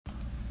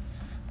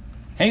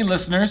Hey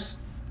listeners,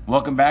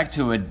 welcome back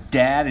to A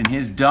Dad and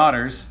His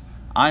Daughters.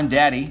 I'm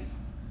Daddy.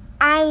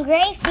 I'm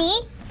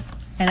Gracie.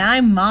 And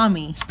I'm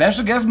Mommy.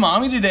 Special guest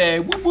Mommy today.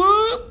 Whoop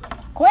whoop.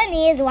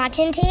 Whitney is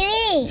watching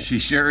TV. She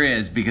sure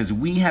is, because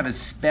we have a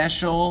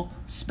special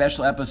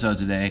episode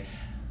today.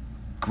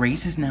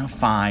 Grace is now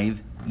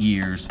 5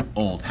 years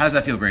old. How does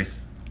that feel,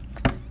 Grace?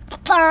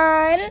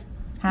 Fun.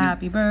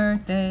 Happy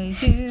birthday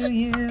to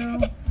you.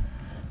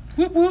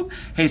 Whoop whoop.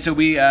 Hey, so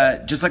we,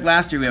 just like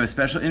last year, we have a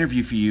special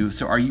interview for you.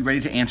 So are you ready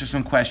to answer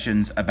some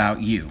questions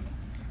about you?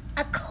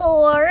 Of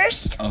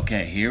course.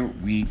 Okay, here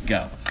we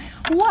go.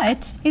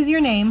 What is your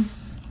name?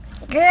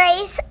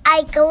 Grace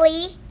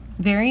Ikley.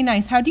 Very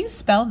nice. How do you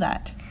spell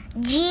that?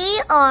 Grace.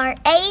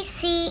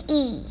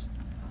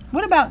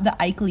 What about the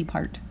Ikley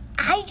part?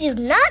 I do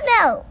not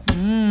know.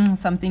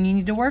 Something you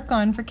need to work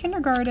on for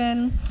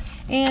kindergarten.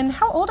 And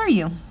how old are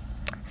you?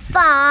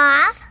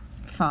 5.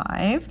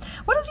 5.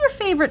 What is your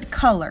favorite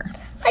color?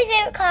 My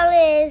favorite color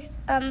is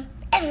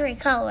every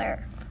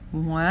color.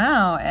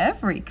 Wow,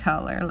 every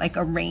color. Like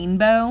a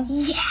rainbow?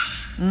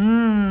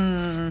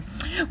 Yeah.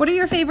 What are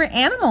your favorite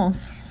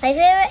animals? My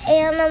favorite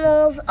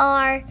animals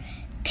are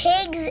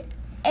pigs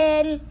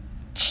and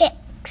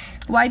chicks.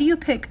 Why do you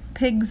pick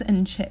pigs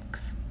and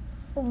chicks?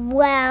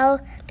 Well,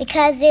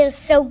 because they're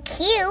so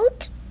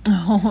cute.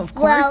 Oh, of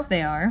course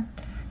they are.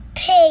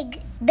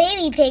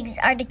 Baby pigs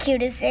are the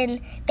cutest, and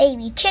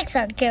baby chicks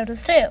are the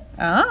cutest too.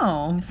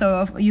 Oh,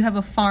 so you have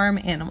a farm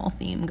animal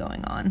theme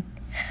going on.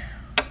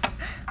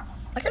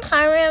 What's a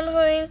farm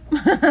animal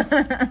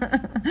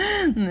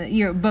theme?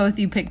 You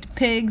picked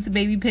pigs, and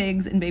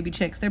baby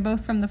chicks. They're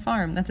both from the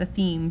farm. That's a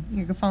theme.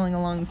 You're following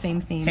along the same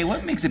theme. Hey,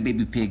 what makes a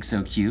baby pig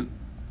so cute?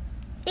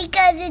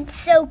 Because it's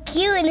so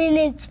cute and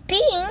it's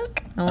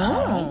pink.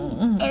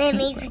 Oh.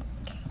 And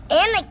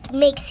it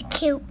makes a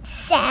cute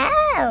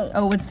sound.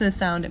 Oh, what's the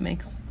sound it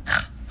makes?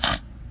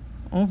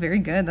 Oh, very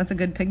good. That's a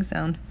good pig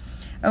sound.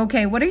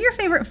 Okay, what are your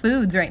favorite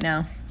foods right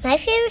now? My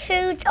favorite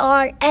foods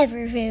are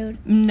every food.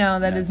 No,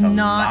 that's a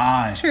not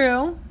lie.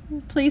 true.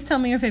 Please tell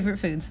me your favorite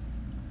foods.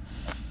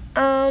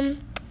 I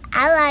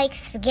like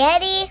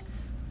spaghetti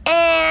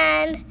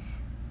and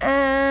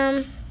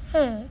that's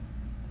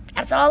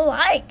all I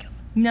like.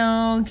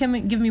 No,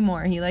 give me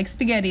more. You like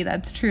spaghetti.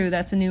 That's true.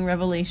 That's a new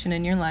revelation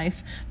in your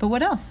life. But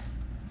what else?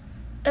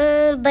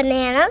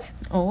 Bananas,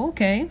 Oh,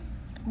 okay.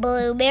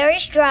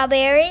 blueberries,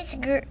 strawberries,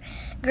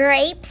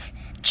 grapes,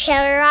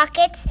 cheddar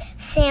rockets,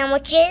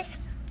 sandwiches,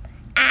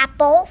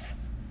 apples.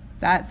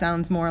 That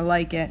sounds more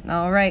like it.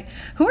 All right.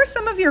 Who are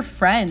some of your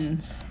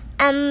friends?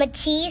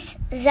 Matisse,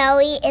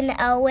 Zoe, and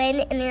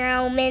Owen, and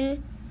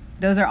Roman.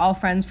 Those are all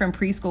friends from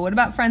preschool. What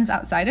about friends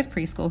outside of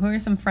preschool? Who are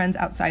some friends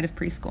outside of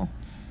preschool?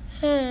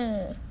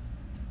 You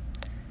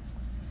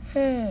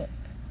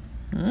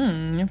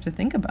have to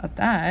think about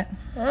that.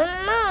 I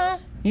don't know.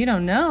 You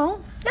don't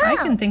know? No. I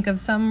can think of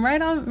some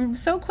right off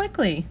so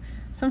quickly.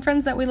 Some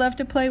friends that we love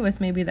to play with,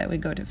 maybe that we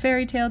go to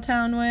Fairy Tale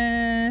Town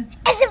with.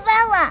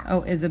 Isabella.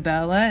 Oh,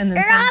 Isabella. And then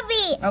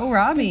Robbie.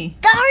 Robbie.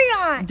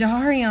 Darion.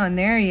 Darion,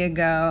 there you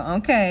go.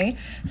 Okay.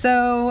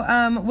 So,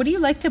 what do you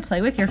like to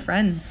play with your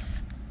friends?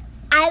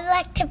 I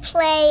like to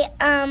play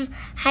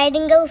hide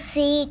and go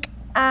seek,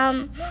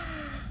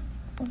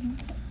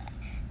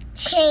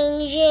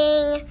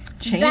 changing.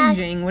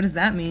 Changing? What does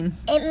that mean?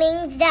 It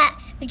means that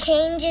we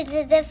change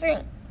into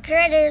different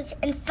critters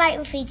and fight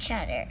with each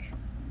other.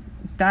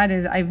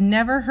 I've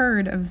never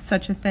heard of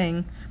such a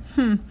thing.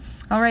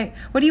 All right.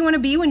 What do you want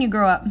to be when you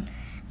grow up?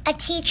 A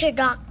teacher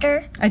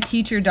doctor. A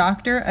teacher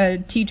doctor? A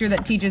teacher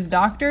that teaches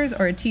doctors,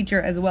 or a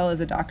teacher as well as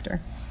a doctor?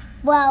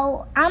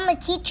 Well, I'm a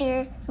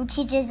teacher who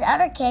teaches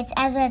other kids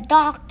as a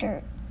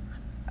doctor.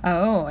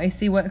 Oh, I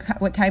see.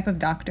 What type of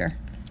doctor?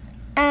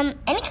 Any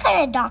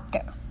kind of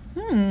doctor.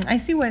 I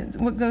see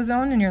what goes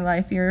on in your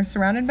life. You're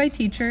surrounded by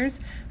teachers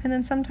and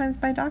then sometimes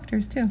by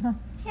doctors too, huh?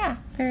 Yeah.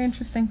 Very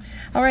interesting.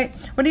 All right.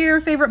 What are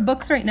your favorite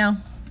books right now?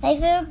 My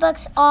favorite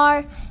books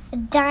are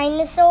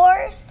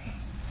dinosaurs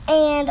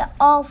and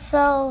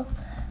also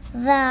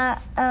the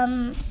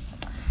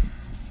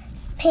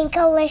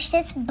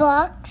Pinkalicious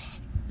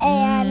books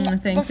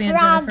and thanks, the Aunt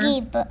Froggy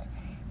Jennifer. book.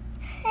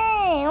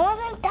 Hey, I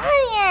wasn't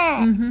done yet.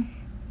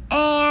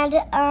 And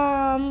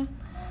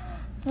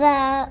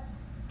the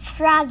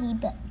Froggy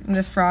book.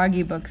 The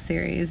Froggy book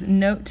series.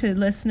 Note to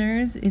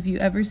listeners, if you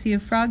ever see a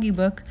Froggy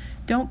book,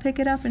 don't pick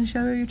it up and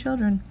show your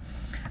children.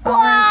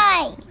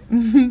 Why?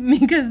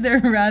 Because they're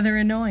rather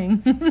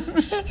annoying.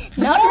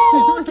 No.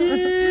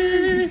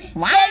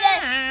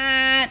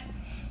 What?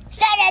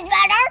 Say that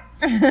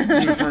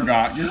better. You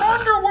forgot your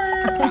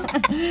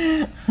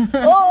underwear.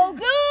 Oh,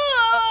 good.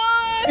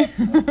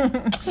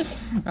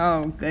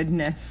 Oh,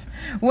 goodness.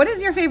 What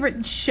is your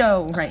favorite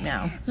show right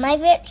now? My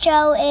favorite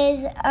show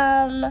is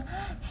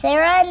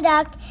Sarah and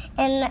Duck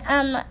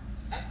and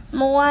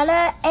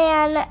Moana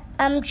and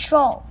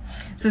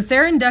Trolls. So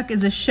Sarah and Duck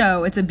is a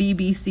show. It's a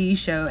BBC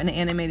show, an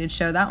animated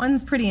show. That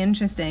one's pretty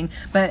interesting.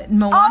 But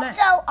Moana...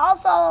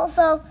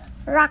 Also,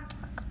 Rock.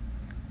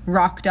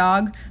 Rock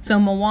Dog. So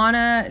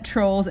Moana,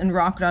 Trolls, and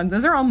Rock Dog,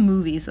 those are all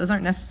movies. Those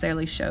aren't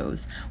necessarily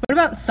shows. What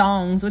about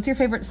songs? What's your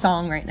favorite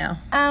song right now?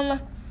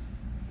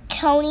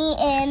 Tony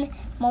and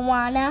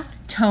Moana.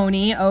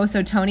 Tony. Oh,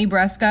 so Tony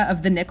Brusca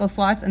of the Nickel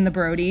Slots and the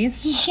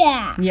Brodies.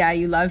 Yeah. Yeah,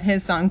 you love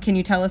his song. Can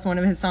you tell us one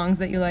of his songs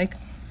that you like?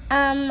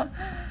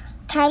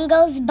 Time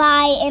Goes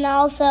By, and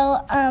also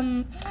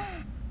On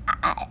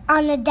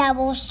the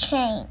Devil's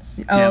Chain.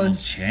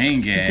 Devil's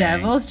Chain Gang.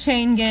 Devil's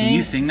Chain Gang. Can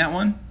you sing that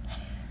one?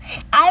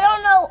 I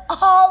don't know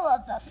all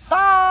of the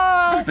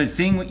songs. But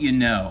sing what you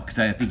know, because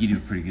I think you do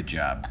a pretty good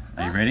job.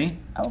 Are you ready?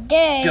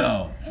 Okay.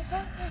 Go.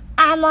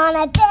 I'm on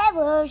a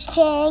devil's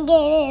chain,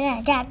 getting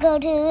a taco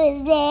to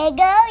his leg,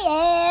 oh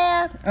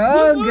yeah.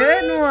 Oh,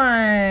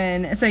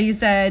 good one. So you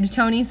said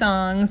Tony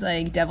songs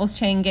like Devil's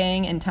Chain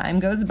Gang and Time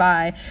Goes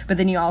By, but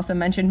then you also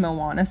mentioned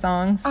Moana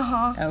songs.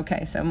 Uh-huh.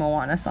 Okay, so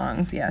Moana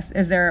songs, yes.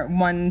 Is there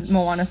one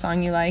Moana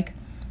song you like?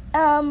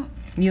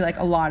 You like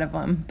a lot of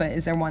them, but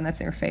is there one that's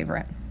your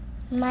favorite?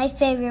 My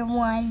favorite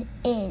one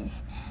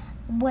is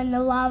when the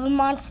lava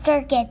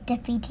monster get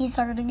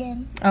defeated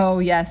again. Oh,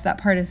 yes, that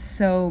part is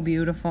so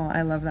beautiful.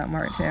 I love that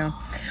part too.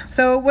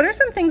 So what are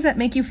some things that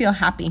make you feel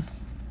happy?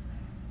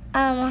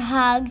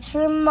 Hugs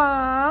from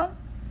Mom.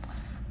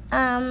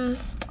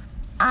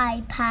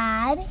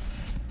 iPad.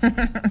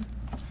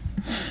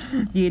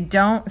 You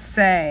don't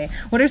say.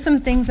 What are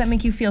some things that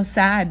make you feel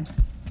sad?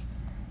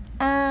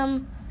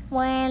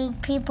 When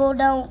people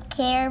don't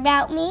care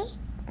about me.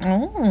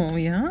 Oh,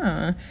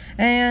 yeah.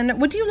 And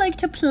what do you like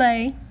to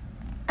play?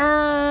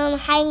 Hide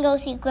and go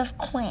seek with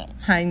Quinn.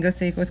 Hide and go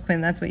seek with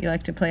Quinn. That's what you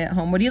like to play at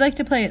home. What do you like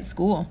to play at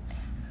school?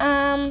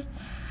 I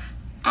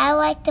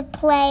like to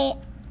play,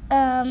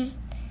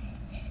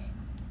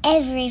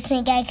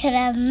 everything I could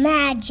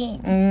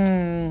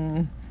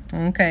imagine.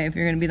 Okay, if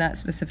you're going to be that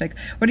specific.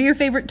 What are your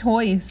favorite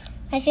toys?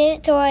 My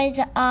favorite toys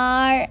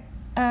are,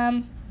 I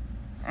don't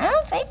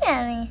think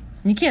any.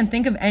 You can't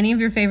think of any of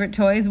your favorite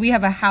toys? We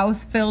have a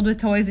house filled with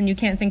toys and you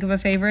can't think of a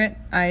favorite?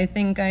 I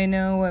think I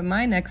know what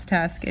my next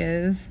task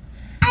is.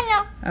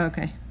 I know.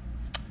 Okay.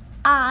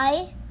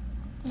 I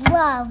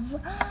love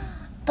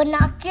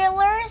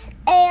binoculars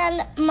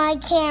and my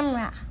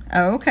camera.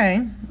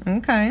 Okay.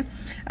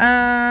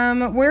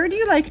 Where do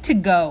you like to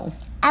go?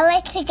 I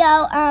like to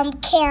go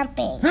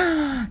camping.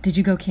 Did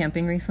you go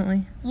camping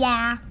recently?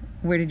 Yeah,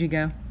 Where did you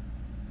go?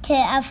 to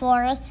a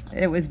forest.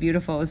 It was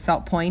beautiful. It was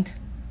Salt Point.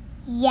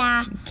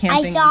 Yeah,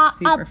 Camping I saw is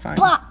super a fun.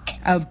 buck.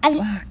 A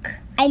buck.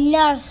 I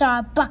never saw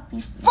a buck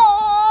before.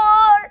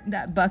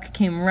 That buck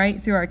came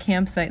right through our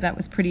campsite. That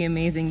was pretty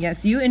amazing.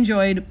 Yes, you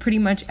enjoyed pretty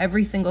much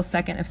every single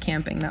second of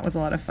camping. That was a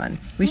lot of fun.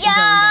 We should go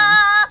again.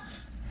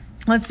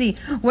 Let's see.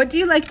 What do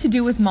you like to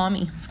do with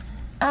Mommy?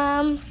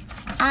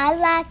 I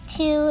like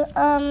to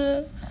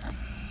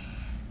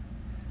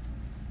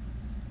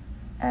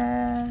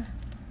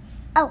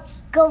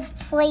go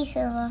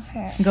places with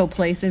her. Go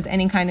places.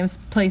 Any kind of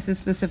places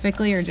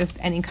specifically, or just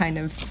any kind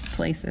of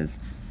places?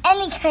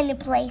 Any kind of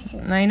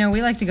places. I know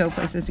we like to go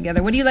places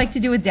together. What do you like to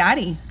do with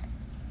Daddy?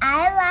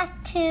 I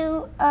like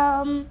to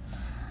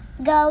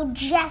go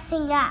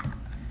dressing up.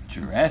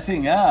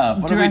 Dressing up.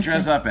 What do we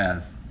dress up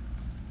as?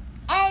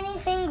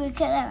 Anything we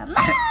could imagine.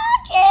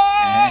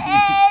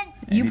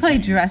 You play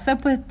dress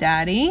up with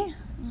Daddy?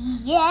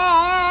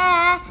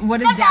 Yeah.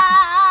 What is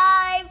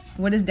Sometimes.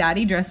 What does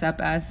Daddy dress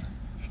up as?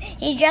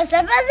 He dressed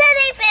up as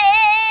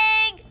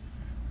anything.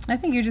 I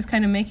think you're just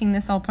kind of making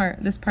this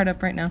part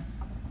up right now.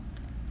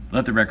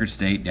 Let the record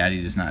state,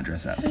 Daddy does not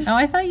dress up. Oh,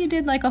 I thought you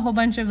did like a whole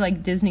bunch of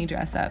like Disney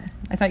dress up.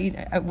 I thought you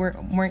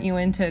weren't you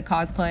into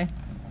cosplay?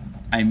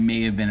 I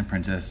may have been a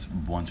princess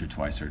once or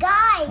twice or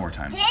Guys, 4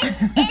 times.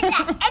 this is an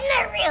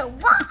interview.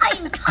 What are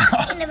you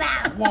talking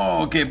about?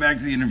 Whoa, okay, back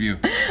to the interview.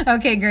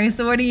 Okay, Grace,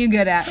 so what are you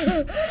good at?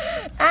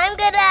 I'm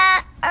good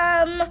at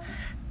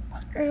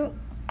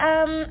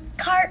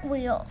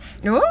cartwheels.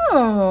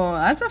 Oh,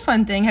 that's a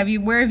fun thing.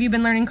 Where have you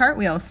been learning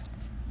cartwheels?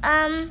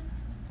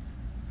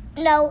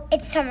 No,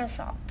 it's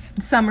somersaults.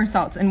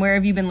 Somersaults. And where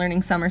have you been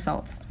learning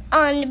somersaults?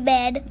 On the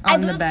bed.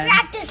 On the I've been bed.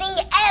 practicing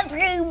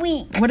every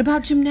week. What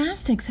about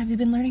gymnastics? Have you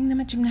been learning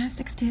them at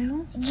gymnastics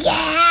too?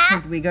 Yeah.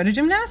 Because we go to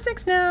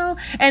gymnastics now.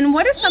 And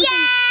what is something?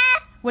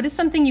 Yeah. What is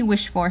something you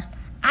wish for?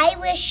 I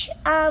wish,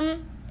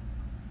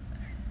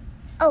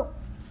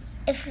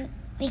 if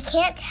we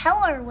can't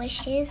tell our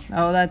wishes.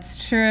 Oh,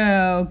 that's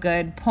true.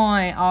 Good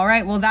point. All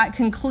right. Well, that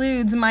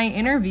concludes my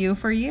interview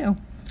for you.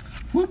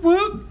 Whoop,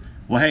 whoop.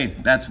 Well, hey,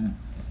 that's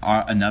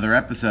another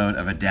episode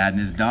of A Dad and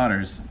His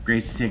Daughters.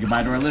 Grace, say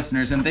goodbye to our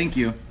listeners and thank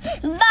you.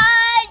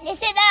 Bye,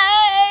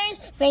 listeners.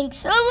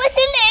 Thanks for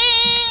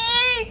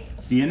listening.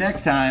 See you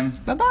next time.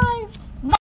 Bye-bye.